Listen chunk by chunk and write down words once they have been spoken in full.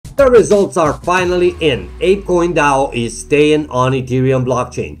The results are finally in. Apecoin DAO is staying on Ethereum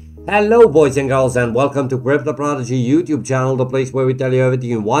blockchain. Hello boys and girls, and welcome to Crypto Prodigy YouTube channel, the place where we tell you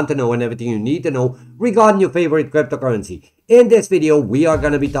everything you want to know and everything you need to know regarding your favorite cryptocurrency. In this video, we are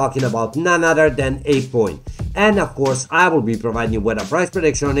going to be talking about none other than Apecoin. And of course, I will be providing you with a price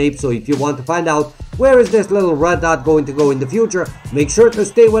prediction on Ape, so if you want to find out where is this little red dot going to go in the future, make sure to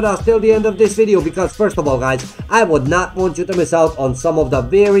stay with us till the end of this video, because first of all guys, I would not want you to miss out on some of the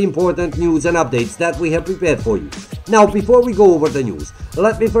very important news and updates that we have prepared for you. Now, before we go over the news,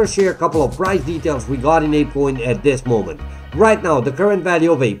 let me first share a couple of price details regarding Apecoin at this moment. Right now, the current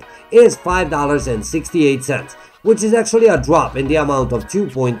value of Ape is $5.68, which is actually a drop in the amount of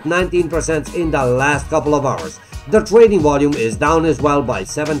 2.19% in the last couple of hours. The trading volume is down as well by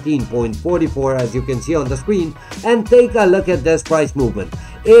 17.44, as you can see on the screen, and take a look at this price movement.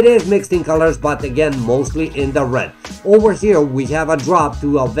 It is mixed in colors, but again mostly in the red. Over here we have a drop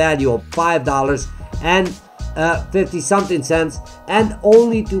to a value of $5.50 something cents, and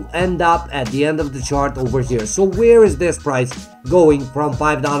only to end up at the end of the chart over here. So where is this price going from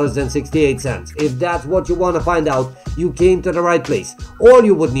 $5.68? If that's what you want to find out, you came to the right place. All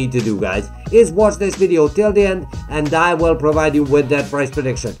you would need to do, guys, is watch this video till the end, and I will provide you with that price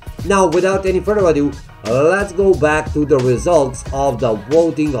prediction. Now, without any further ado, let's go back to the results of the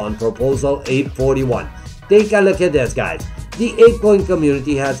voting on proposal 841. Take a look at this, guys. The Apecoin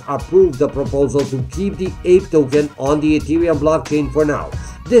community has approved the proposal to keep the Ape token on the Ethereum blockchain for now,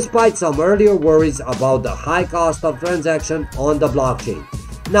 despite some earlier worries about the high cost of transaction on the blockchain.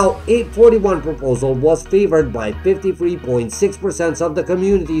 Now, 841 proposal was favored by 53.6% of the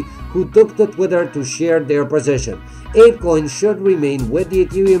community, who took to Twitter to share their position. Apecoin should remain with the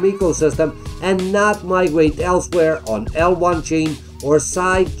Ethereum ecosystem and not migrate elsewhere on L1 chain or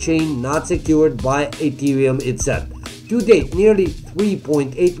side chain not secured by Ethereum itself. To date, nearly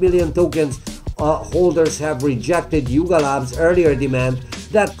 3.8 million tokens holders have rejected Yuga Labs' earlier demand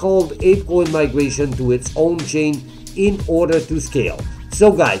that called Apecoin migration to its own chain in order to scale.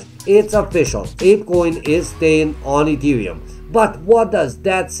 So guys, it's official. Apecoin is staying on Ethereum. But what does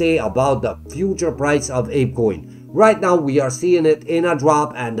that say about the future price of Apecoin? Right now we are seeing it in a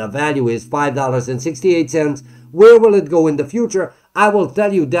drop, and the value is $5.68. Where will it go in the future? I will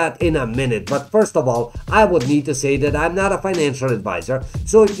tell you that in a minute, but first of all, I would need to say that I'm not a financial advisor,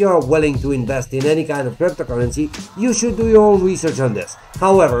 so if you're willing to invest in any kind of cryptocurrency, you should do your own research on this.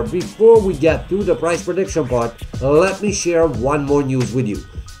 However, before we get to the price prediction part, let me share one more news with you.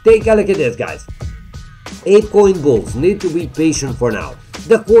 Take a look at this, guys. Apecoin bulls need to be patient for now.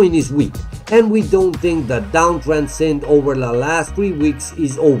 The coin is weak, and we don't think the downtrend seen over the last 3 weeks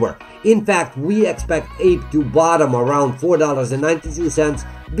is over. In fact, we expect Ape to bottom around $4.92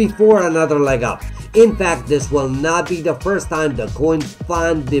 before another leg up. In fact, this will not be the first time the coin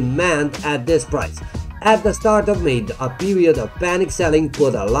found demand at this price. At the start of May, a period of panic selling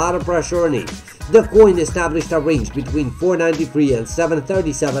put a lot of pressure on Ape. The coin established a range between $4.93 and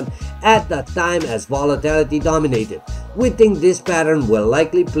 $7.37 at the time as volatility dominated. We think this pattern will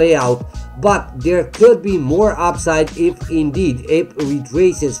likely play out, but there could be more upside if indeed Ape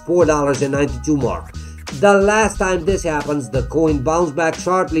retraces $4.92 mark. The last time this happens, the coin bounced back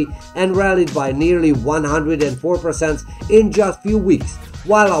sharply and rallied by nearly 104% in just few weeks.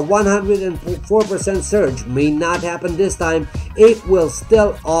 While a 104% surge may not happen this time, Ape will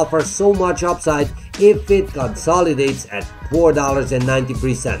still offer so much upside if it consolidates at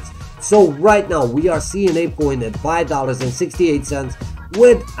 $4.93. So right now we are seeing Apecoin at $5.68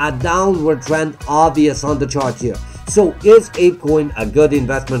 with a downward trend obvious on the chart here. So is Apecoin a good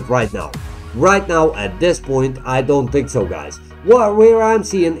investment right now? Right now at this point, I don't think so, guys. Where I'm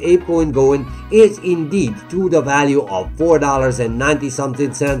seeing Apecoin going is indeed to the value of $4.90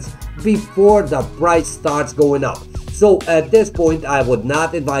 something before the price starts going up. So at this point, I would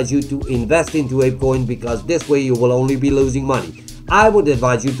not advise you to invest into Apecoin, because this way you will only be losing money. I would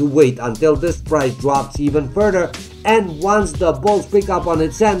advise you to wait until this price drops even further, and once the bulls pick up on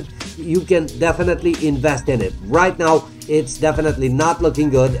its end, you can definitely invest in it. Right now, it's definitely not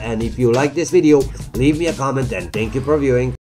looking good, and if you like this video, leave me a comment, and thank you for viewing.